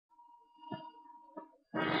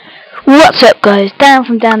What's up guys, Dan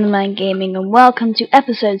from Dan the Man Gaming, and welcome to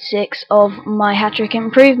episode 6 of my hat-trick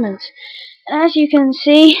improvements. And as you can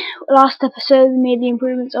see, last episode we made the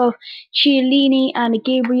improvements of Chiellini and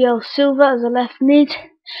Gabriel Silva as a left mid.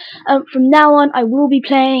 From now on I will be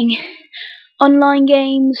playing online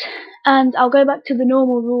games, and I'll go back to the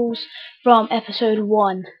normal rules from episode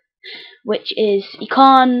 1, which is you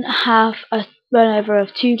can't have a run over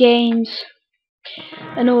of 2 games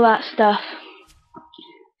and all that stuff.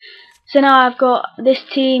 So now I've got this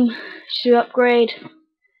team to upgrade,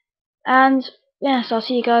 and yes, I'll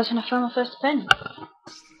see you guys when I find my first opponent.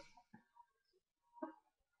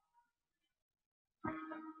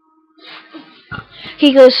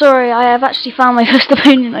 Okay guys, sorry, I have actually found my first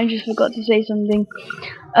opponent. I just forgot to say something.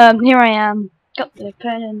 Here I am, got the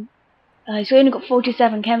opponent. He's only got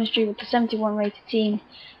 47 chemistry with a 71 rated team.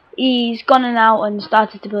 He's gone and out and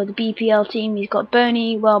started to build a BPL team. He's got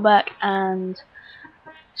Boney, Welbeck and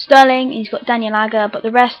Sterling. He's got Daniel Agger, but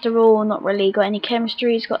the rest are all not really got any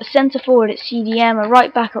chemistry. He's got a centre forward at CDM, a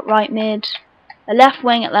right back at right mid, a left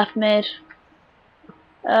wing at left mid.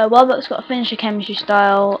 Welbeck's got a finisher chemistry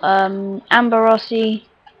style. Amber Rossi.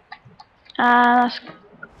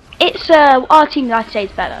 It's our team, I'd say,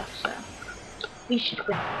 is better, so we should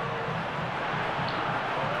win.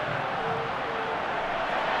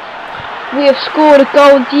 We have scored a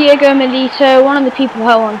goal. Diego Milito, one of the people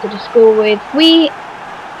I wanted to score with.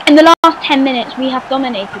 In the last 10 minutes, we have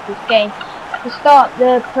dominated this game. At the start,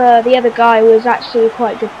 the other guy was actually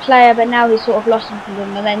quite a good player, but now he's sort of lost some of the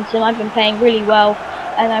momentum. I've been playing really well,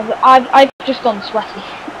 and I've just gone sweaty.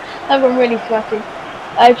 I've gone really sweaty.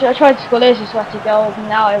 I tried to score loads of sweaty goals, and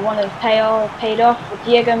now I want to paid off with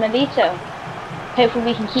Diego Milito. Hopefully,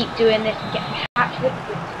 we can keep doing this and get the hat-trick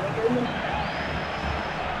with Diego Milito.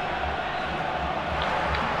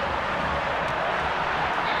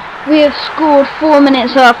 We have scored 4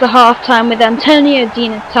 minutes after half time with Antonio Di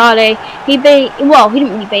Natale. He didn't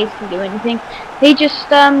really basically do anything. He just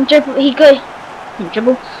dribbled.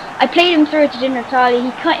 I played him through to Di Natale.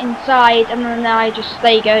 He cut inside, and then there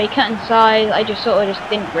you go. He cut inside. I just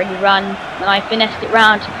didn't really run, and I finessed it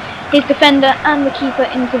round his defender and the keeper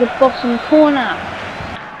into the bottom corner.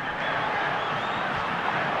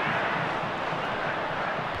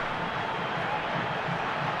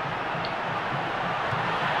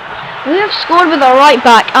 We have scored with our right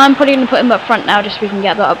back. I'm probably going to put him up front now just so we can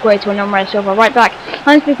get the upgrade to a non-red silver right back.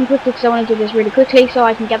 I'm speaking quickly because I want to do this really quickly so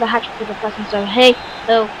I can get the hat-trick for the person. So hey,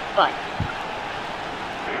 so bye.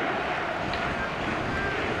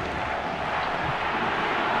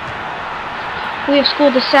 We have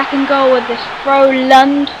scored the second goal with this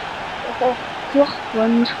Lund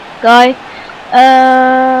guy.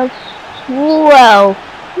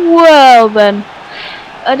 Well then.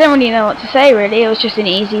 I don't really know what to say really. It was just an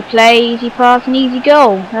easy play, easy pass, and easy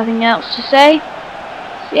goal. Nothing else to say.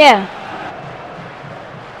 So, yeah.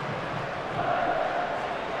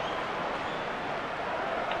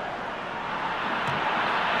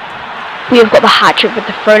 We have got the hat-trick with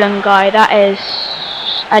the Froland guy. That is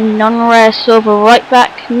a non-rare silver right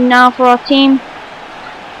back now for our team.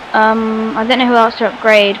 I don't know who else to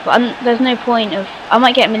upgrade, but there's no point of. I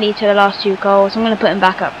might get Milito the last 2 goals. I'm going to put him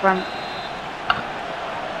back up front.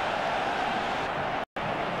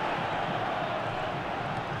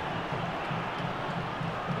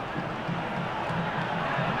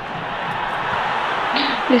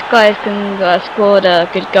 This guy scored a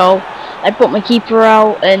good goal. I brought my keeper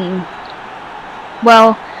out, and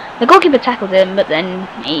well, the goalkeeper tackled him, but then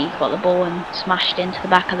he got the ball and smashed into the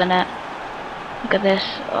back of the net. Look at this.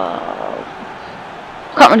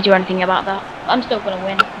 Can't really do anything about that. I'm still gonna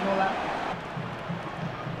win and all that.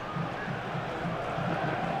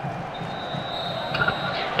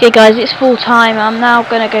 Okay guys, it's full time. I'm now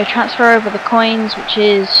gonna go transfer over the coins, which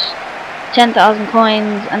is 10,000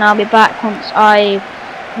 coins, and I'll be back once I've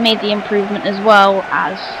made the improvement as well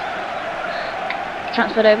as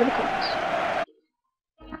transferred over the coins.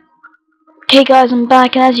 Okay guys, I'm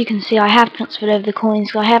back, and as you can see I have transferred over the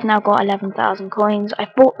coins, so I have now got 11,000 coins. I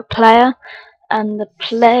bought the player, and the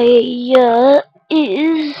player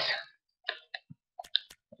is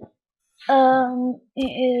who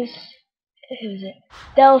is it?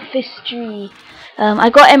 Delphistry. I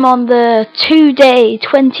got him on the 2-day,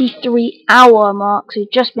 23-hour mark, so he's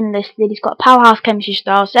just been listed. He's got a powerhouse chemistry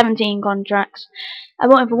style, 17 contracts. I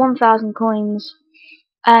bought him for 1,000 coins,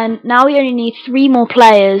 and now we only need 3 more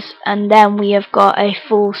players, and then we have got a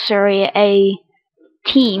full Serie A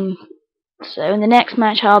team. So in the next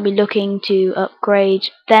match I'll be looking to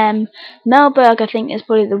upgrade them. Melberg, I think, is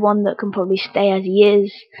probably the one that can probably stay as he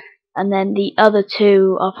is. And then the other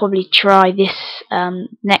 2 I'll probably try this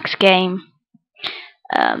next game.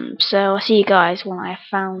 So I'll see you guys when I have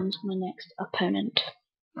found my next opponent.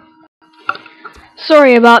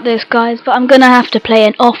 Sorry about this, guys, but I'm gonna have to play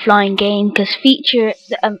an offline game because FIFA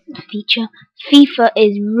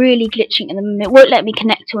is really glitching at the moment. It won't let me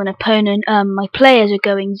connect to an opponent. My players are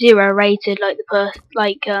going 0 rated, like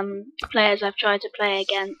players I've tried to play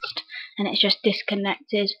against, and it's just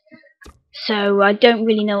disconnected. So I don't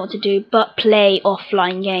really know what to do but play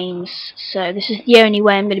offline games. So this is the only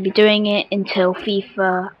way I'm going to be doing it until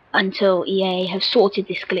EA have sorted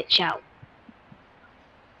this glitch out.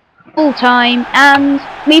 Full time, and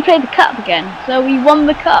we played the cup again. So we won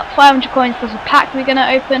the cup, 500 coins plus a pack we're going to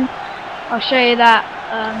open. I'll show you that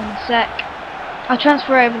in a sec. I'll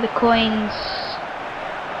transfer over the coins,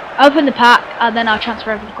 open the pack, and then I'll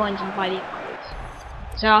transfer over the coins and buy the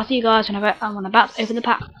upgrades. So I'll see you guys when I'm about to open the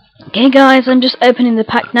pack. Okay guys, I'm just opening the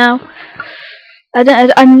pack now. I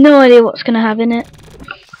have no idea what's going to have in it.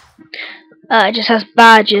 It just has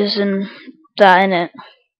badges and that in it.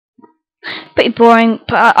 Pretty boring,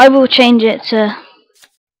 but I will change it to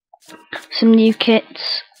some new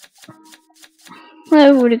kits.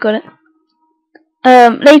 I've already got it.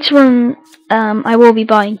 Later on, I will be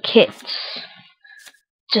buying kits,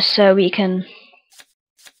 just so we can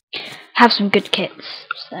have some good kits.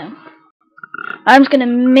 So I'm just gonna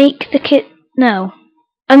make the kit. No,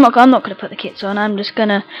 I'm not gonna put the kits on. I'm just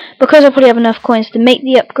gonna, because I probably have enough coins to make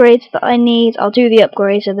the upgrades that I need. I'll do the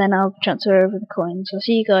upgrades and then I'll transfer over the coins. I'll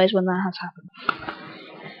see you guys when that has happened.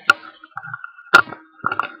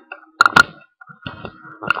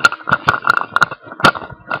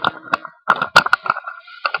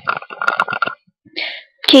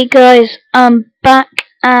 Okay guys, I'm back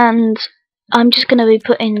and I'm just gonna be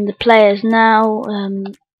putting the players now.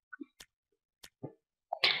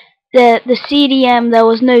 The CDM, there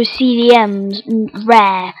was no CDMs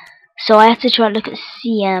rare, so I had to try to look at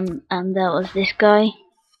CM, and there was this guy.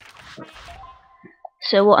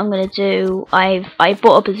 So what I'm gonna do, I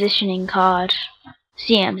bought a positioning card,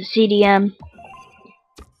 CM to CDM,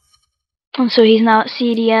 and so he's now at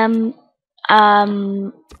CDM.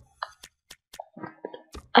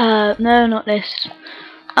 No, not this.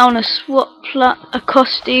 I wanna swap a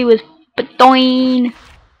Costi with Bedoin.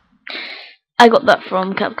 I got that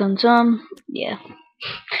from Capcom Tom. Yeah.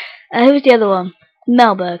 Who was the other one?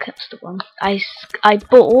 Melberg, that's the one. I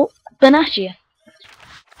bought Benatia.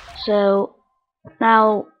 So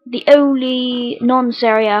now the only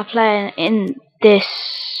non-Serie player in this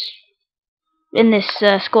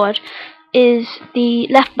squad is the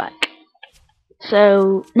left back.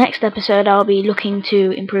 So next episode I'll be looking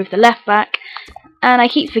to improve the left back, and I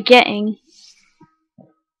keep forgetting.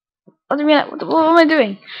 What am I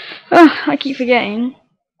doing? Oh, I keep forgetting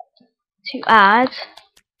to add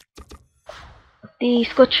the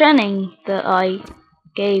squad training that I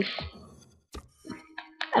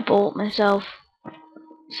bought myself.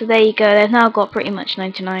 So there you go, they've now got pretty much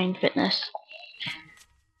 99 fitness.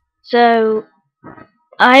 So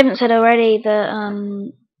I haven't said already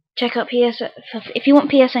that check out if you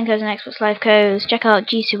want PSN codes and Xbox Live codes, check out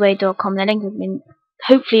gcway.com. The link will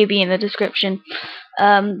hopefully be in the description.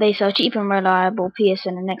 They sell cheap and reliable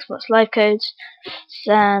PSN and Xbox Live codes,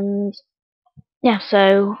 and yeah,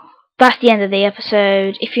 so that's the end of the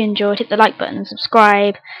episode. If you enjoyed, hit the like button and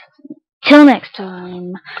subscribe. Till next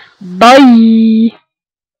time, bye!